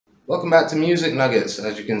Welcome back to Music Nuggets.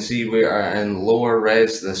 As you can see, we are in lower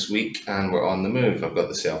res this week and we're on the move. I've got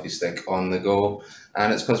the selfie stick on the go,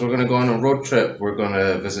 and it's because we're going to go on a road trip. We're going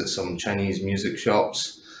to visit some Chinese music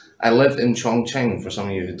shops. I live in Chongqing. For some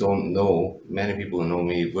of you who don't know, many people who know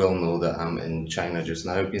me will know that I'm in China just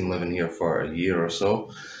now. I've been living here for a year or so,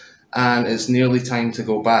 and it's nearly time to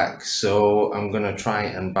go back. So I'm going to try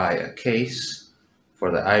and buy a case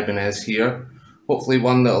for the Ibanez here. Hopefully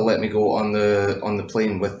one that'll let me go on the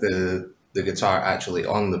plane with the guitar actually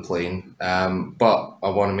on the plane. But I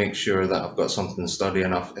want to make sure that I've got something sturdy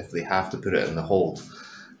enough if they have to put it in the hold.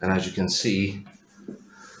 And as you can see,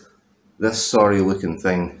 this sorry looking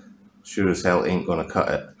thing sure as hell ain't gonna cut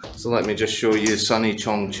it. So let me just show you sunny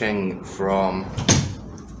Chongqing from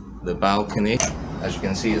the balcony. As you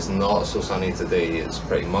can see, it's not so sunny today. It's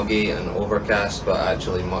pretty muggy and overcast, but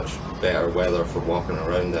actually much better weather for walking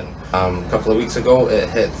around in. A couple of weeks ago it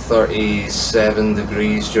hit 37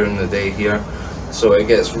 degrees during the day here, so it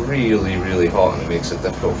gets really hot and it makes it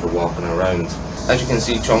difficult for walking around. As you can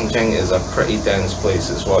see, Chongqing is a pretty dense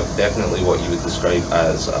place. It's definitely what you would describe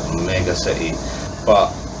as a mega city,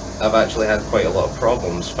 but I've actually had quite a lot of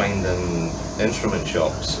problems finding instrument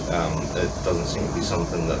shops. It doesn't seem to be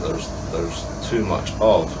something that there's too much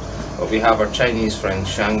of. But we have our Chinese friend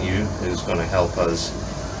Shangyu, who's going to help us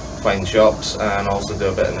find shops and also do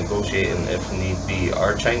a bit of negotiating if need be.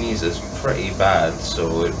 Our Chinese is pretty bad,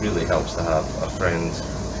 so it really helps to have a friend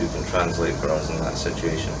who can translate for us in that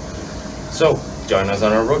situation. So join us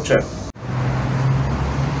on our road trip.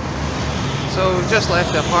 So we've just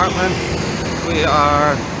left the apartment. We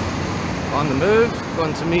are on the move,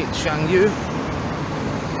 going to meet Shangyu,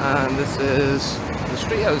 and this is the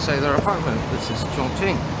street outside our apartment. This is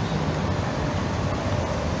Chongqing.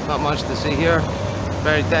 Not much to see here,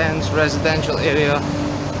 very dense residential area,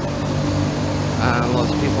 and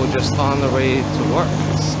lots of people just on their way to work,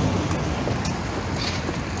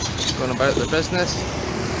 going about their business.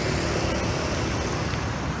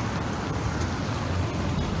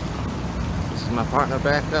 This is my partner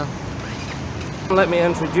Becca. Let me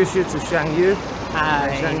introduce you to Shangyu.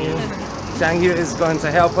 Hi. Shangyu. Shangyu is going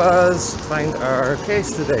to help us find our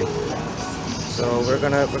case today. So we're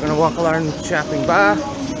gonna walk along Shopping Ba.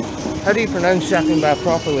 How do you pronounce Shopping Ba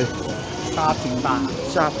properly? Shopping Ba.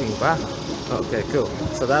 Shopping Ba. Okay, cool.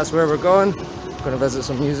 So that's where we're going. We're gonna visit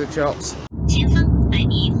some music shops.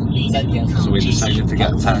 So we decided to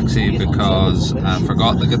get a taxi because I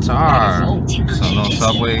forgot the guitar. So no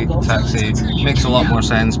subway, taxi. Makes a lot more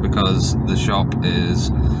sense because the shop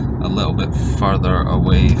is a little bit further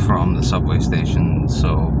away from the subway station,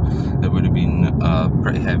 so it would have been a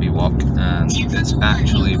pretty heavy walk, and it's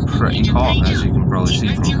actually pretty hot, as you can probably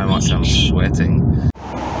see from how much I'm sweating.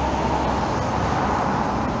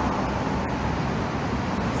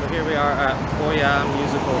 So here we are at Boya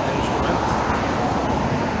Musical Instruments.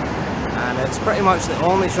 And it's pretty much the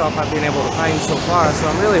only shop I've been able to find so far, so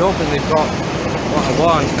I'm really hoping they've got what I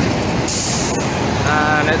want.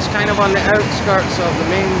 And it's kind of on the outskirts of the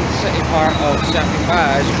main city part of Shopping Ba.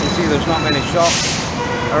 As you can see, there's not many shops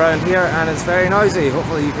around here, and it's very noisy.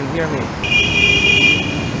 Hopefully you can hear me.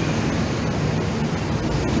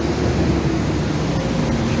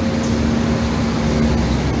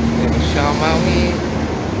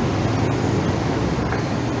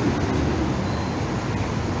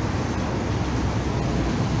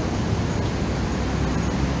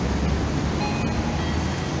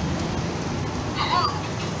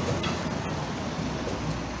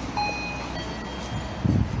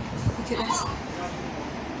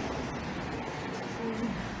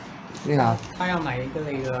你好，他要买一个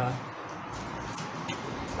那个，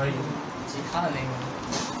可以吉他的那个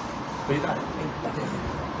回带。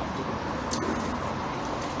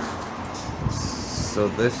So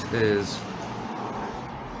this is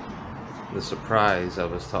the surprise I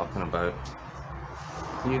was talking about.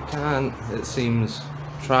 You can't, it seems,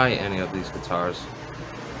 try any of these guitars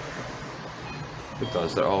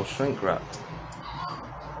because they're all shrink wrapped.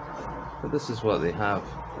 But this is what they have.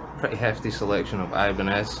 Pretty hefty selection of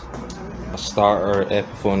Ibanez. A starter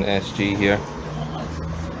Epiphone SG here.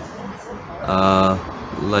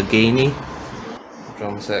 Lagani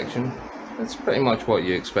drum section. It's pretty much what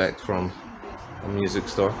you expect from a music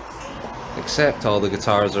store, except all the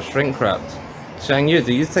guitars are shrink wrapped. Shangyu,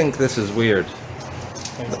 do you think this is weird?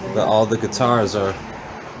 That all the guitars are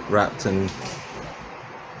wrapped in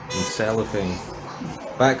cellophane.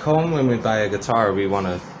 Back home, when we buy a guitar, we want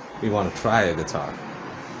to try a guitar,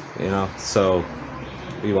 you know. So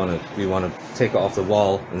we want to take it off the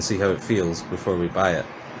wall and see how it feels before we buy it.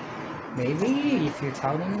 Maybe if you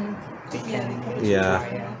tell them, they can. Yeah.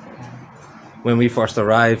 When we first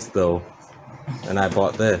arrived, though, and I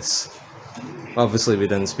bought this. Obviously we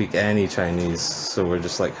didn't speak any Chinese, so we're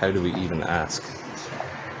just like, how do we even ask?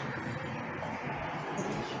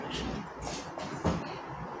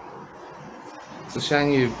 So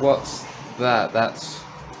Shangyu, what's that? That's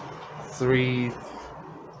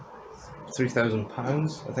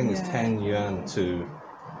 £3,000? I think it's 10 yuan to...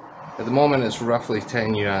 At the moment it's roughly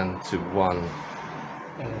 10 yuan to one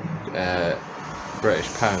British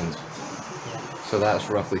pound. So that's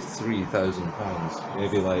roughly £3,000.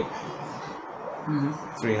 Maybe like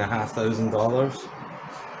 $3,500.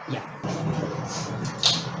 Yeah.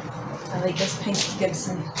 I like this pink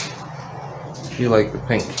Gibson. You like the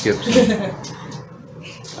pink Gibson?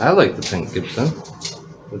 I like the pink Gibson.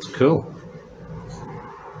 It's cool.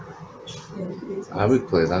 I would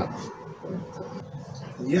play that.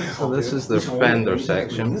 So this is the Fender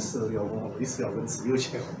section.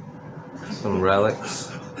 Some relics.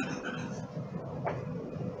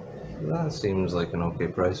 That seems like an okay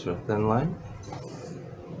price for a thin line.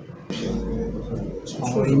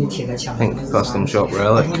 Pink custom shop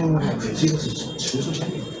relic.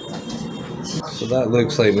 So that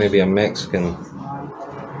looks like maybe a Mexican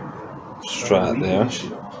Strat there.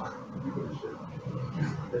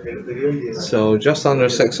 So just under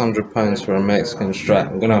 £600 for a Mexican Strat.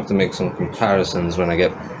 I'm gonna have to make some comparisons when I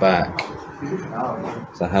get back,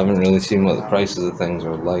 so I haven't really seen what the prices of things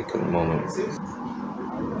are like at the moment.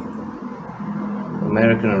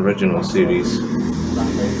 American Original Series,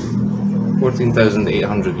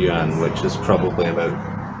 14,800 yuan, which is probably about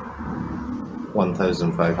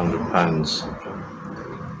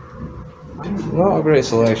 £1,500. Not a great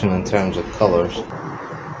selection in terms of colours.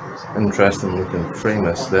 Interesting looking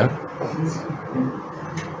Framus there.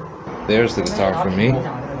 There's the guitar for me.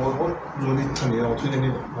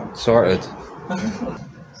 Sorted.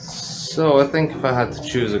 So I think if I had to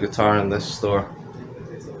choose a guitar in this store,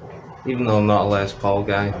 even though I'm not a Les Paul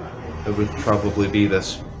guy, it would probably be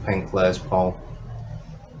this pink Les Paul.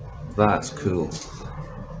 That's cool.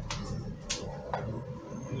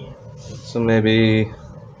 So maybe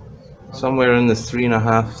somewhere in the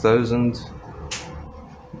 3,500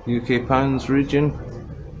 UK pounds region.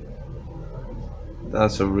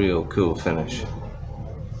 That's a real cool finish.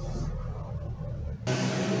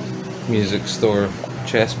 Music store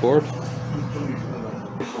chessboard.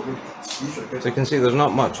 So you can see there's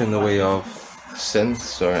not much in the way of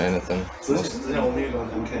synths or anything.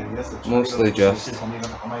 Mostly just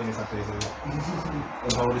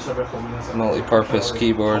multi-purpose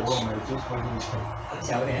keyboards.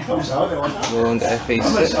 Roland FA6.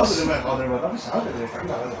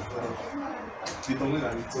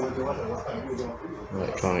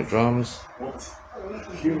 Electronic drums.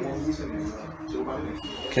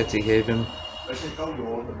 Kitty Haven.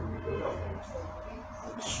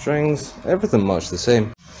 Strings, everything much the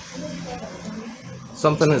same.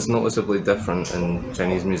 Something that's noticeably different in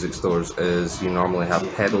Chinese music stores is you normally have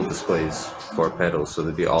pedal displays for pedals, so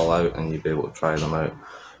they'd be all out and you'd be able to try them out.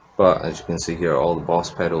 But as you can see here, all the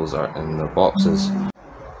Boss pedals are in their boxes.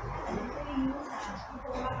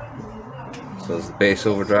 So there's the bass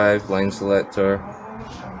overdrive, line selector,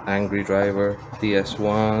 angry driver,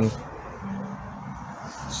 DS1,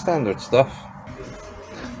 standard stuff.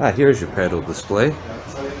 Here's your pedal display.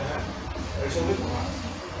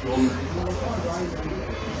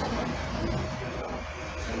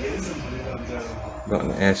 Got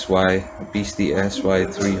an SY, Beastie SY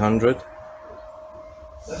 300.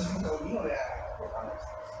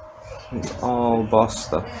 It's all Boss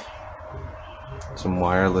stuff. Some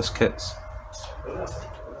wireless kits.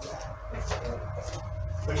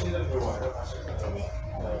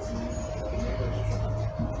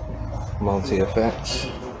 Multi-effects.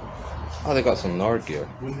 Oh, they got some Nord gear.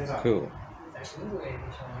 Cool.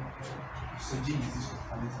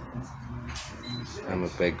 I'm a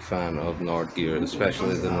big fan of Nord gear,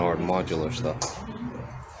 especially the Nord modular stuff.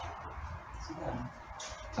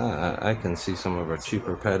 I can see some of our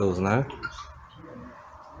cheaper pedals now.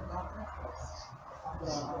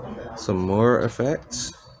 Some more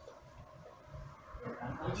effects.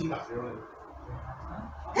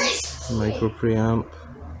 Micro preamp.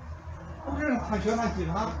 You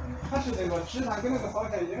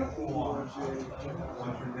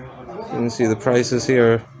can see the prices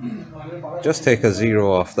here. Just take a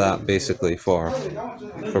zero off that basically for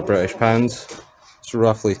British pounds. It's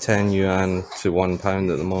roughly 10 yuan to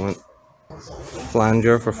 £1 at the moment.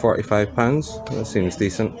 Flanger for £45. That seems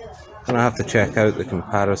decent. And I have to check out the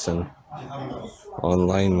comparison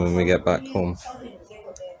online when we get back home.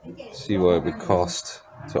 See what it would cost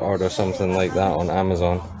to order something like that on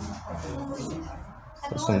Amazon.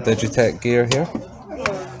 Got some Digitech gear here.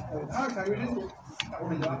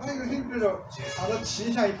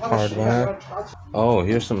 Hardware. Oh,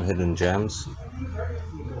 here's some hidden gems.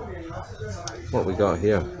 What we got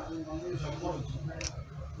here?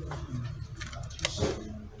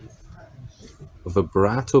 A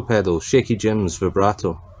vibrato pedal, Shaky Jim's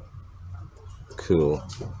vibrato. Cool.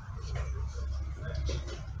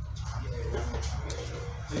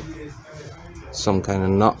 Some kind of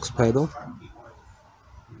Knox pedal.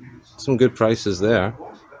 Some good prices there.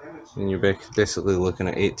 And you're basically looking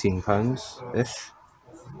at £18-ish.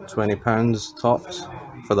 £20 tops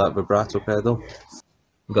for that vibrato pedal.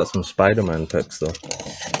 We've got some Spider-Man picks though.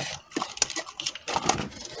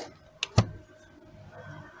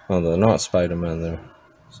 Oh, they're not Spider-Man, they're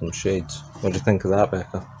some shades. What do you think of that,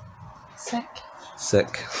 Becca? Sick.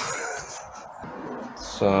 Sick.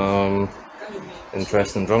 Some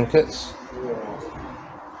interesting drum kits.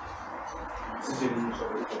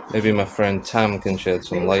 Maybe my friend Tam can shed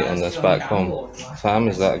some light on this back home. Tam,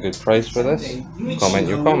 is that a good price for this? Comment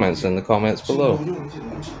your comments in the comments below.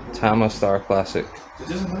 Tam, a Star Classic.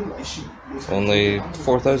 Only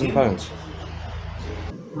 £4,000.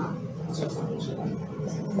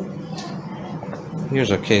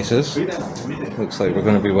 Here's our cases. Looks like we're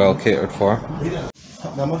going to be well catered for.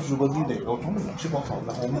 那么如果你那个中文东西不好，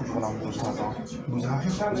然后我们如果拿录下照，录下很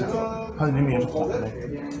好噻，它里面是空的，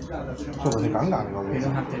所以会很尴尬那个位置。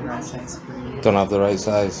Don't have the right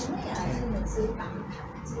size.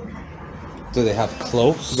 Do they have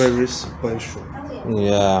close? Very special.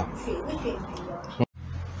 Yeah.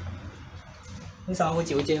 为啥我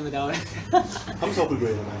就见不到呢？他们说会贵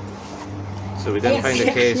的吗？ So we didn't find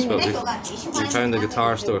a case, but we found the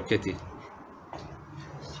guitar store kitty.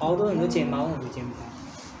 好多人都见猫，我都见不到。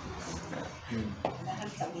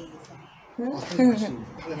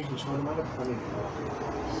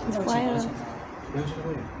坏了。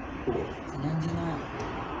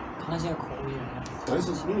看那些可以。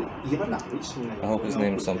 I hope his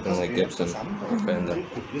name's something like Gibson or Fender.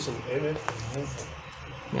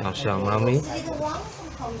 你好像猫咪。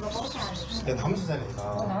但他们是在那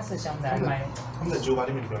个，那是想在买，他们在酒吧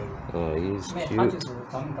里面表演。 Oh, he's 他就 cute. 是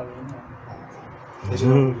专门搞音乐。那些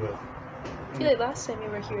人会贵。 I feel like last time you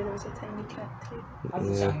were here there was a tiny cat too. 他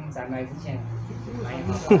是想在买之前买一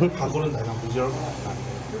他可能在上不久，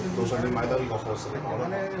就算你买到一个合适的包的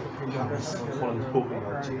话，可能头皮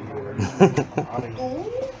要接一个大的。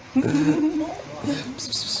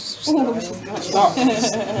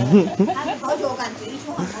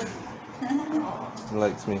He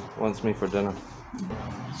likes me, wants me for dinner.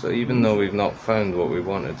 So even though we've not found what we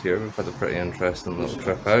wanted here, we've had a pretty interesting little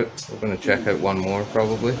trip out. We're going to check out one more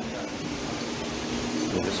probably.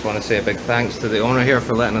 I just want to say a big thanks to the owner here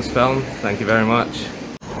for letting us film. Thank you very much.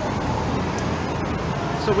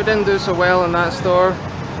 So we didn't do so well in that store.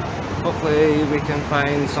 Hopefully we can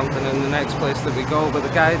find something in the next place that we go, but the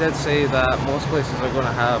guy did say that most places are going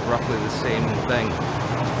to have roughly the same thing.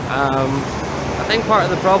 I think part of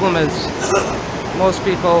the problem is most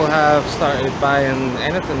people have started buying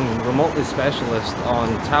anything remotely specialist on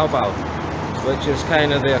Taobao, which is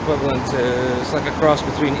kind of the equivalent to, it's like a cross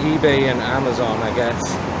between eBay and Amazon, I guess.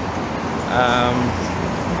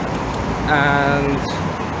 And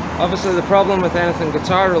obviously the problem with anything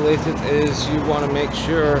guitar related is you want to make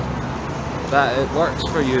sure that it works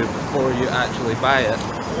for you before you actually buy it.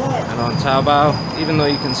 And on Taobao, even though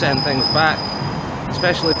you can send things back,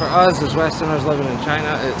 especially for us as Westerners living in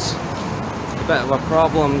China, it's a bit of a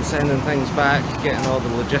problem sending things back, getting all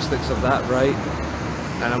the logistics of that right.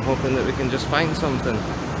 And I'm hoping that we can just find something.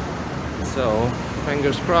 So,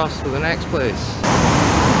 fingers crossed for the next place.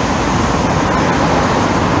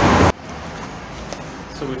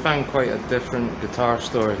 So we found quite a different guitar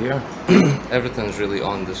store here. Everything's really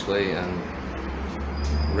on display and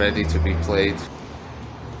ready to be played.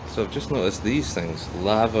 So I've just noticed these things,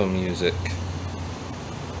 lava music.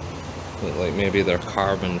 Look like maybe they're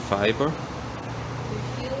carbon fiber.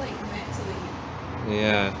 They feel like metally.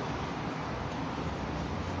 Yeah.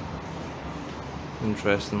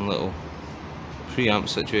 Interesting little preamp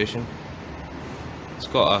situation. It's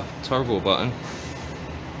got a turbo button.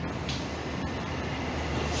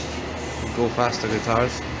 Go faster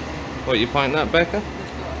guitars. What, you pointing at, Becca?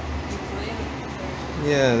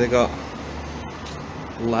 Yeah, they got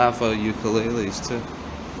lava ukuleles too.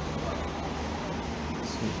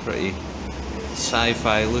 Some pretty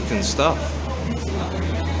sci-fi looking stuff.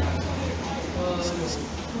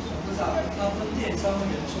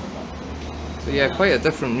 So yeah, quite a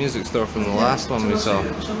different music store from the last one we saw.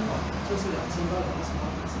 Is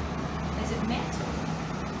it metal?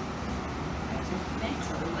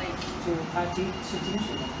 Metal, like 就是它是金属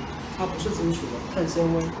的，它不是金属的，碳纤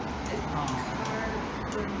维。carbon.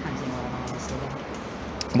 碳纤维吗？是的。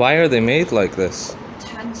Why are they made like this?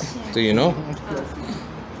 Do you know?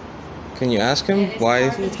 Can you ask him why?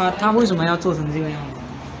 他为什么要做成这个样子？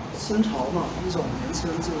新潮嘛，一种年轻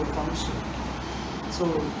人制作方式，就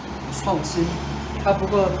创新。它不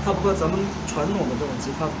和咱们传统的这种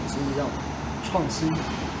吉他组织一样，创新。Or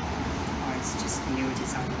it's just new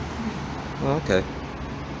design. Okay.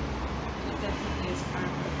 It definitely is kind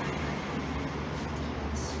of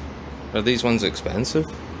Are these ones expensive?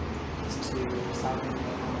 It's 2,000.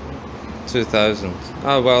 2,000.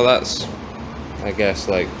 Oh well, that's I guess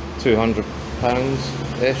like £200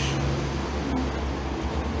 ish.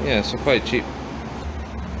 Yeah, so quite cheap.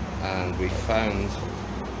 And we found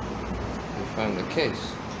the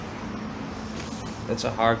case. It's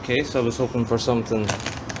a hard case. I was hoping for something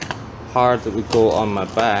hard that would go on my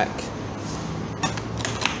back,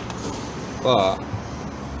 but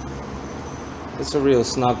it's a real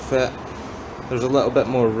snug fit. There's a little bit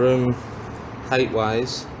more room height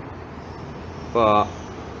wise, but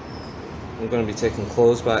I'm going to be taking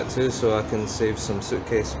clothes back too, so I can save some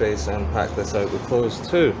suitcase space and pack this out with clothes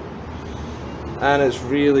too. And it's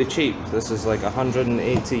really cheap. This is like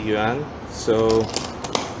 180 yuan, so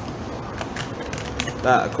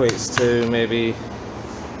that equates to maybe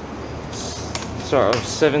sort of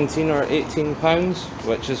 17 or 18 pounds,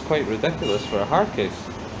 which is quite ridiculous for a hard case.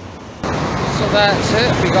 So that's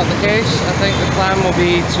it, we got the case. I think the plan will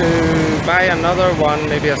be to buy another one,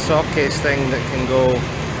 maybe a soft case thing that can go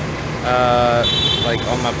like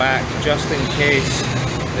on my back, just in case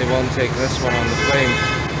they won't take this one on the plane.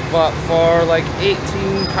 But for like £18,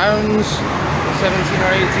 17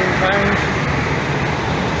 or £18,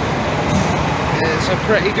 it's a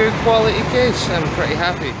pretty good quality case. I'm pretty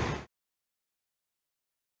happy.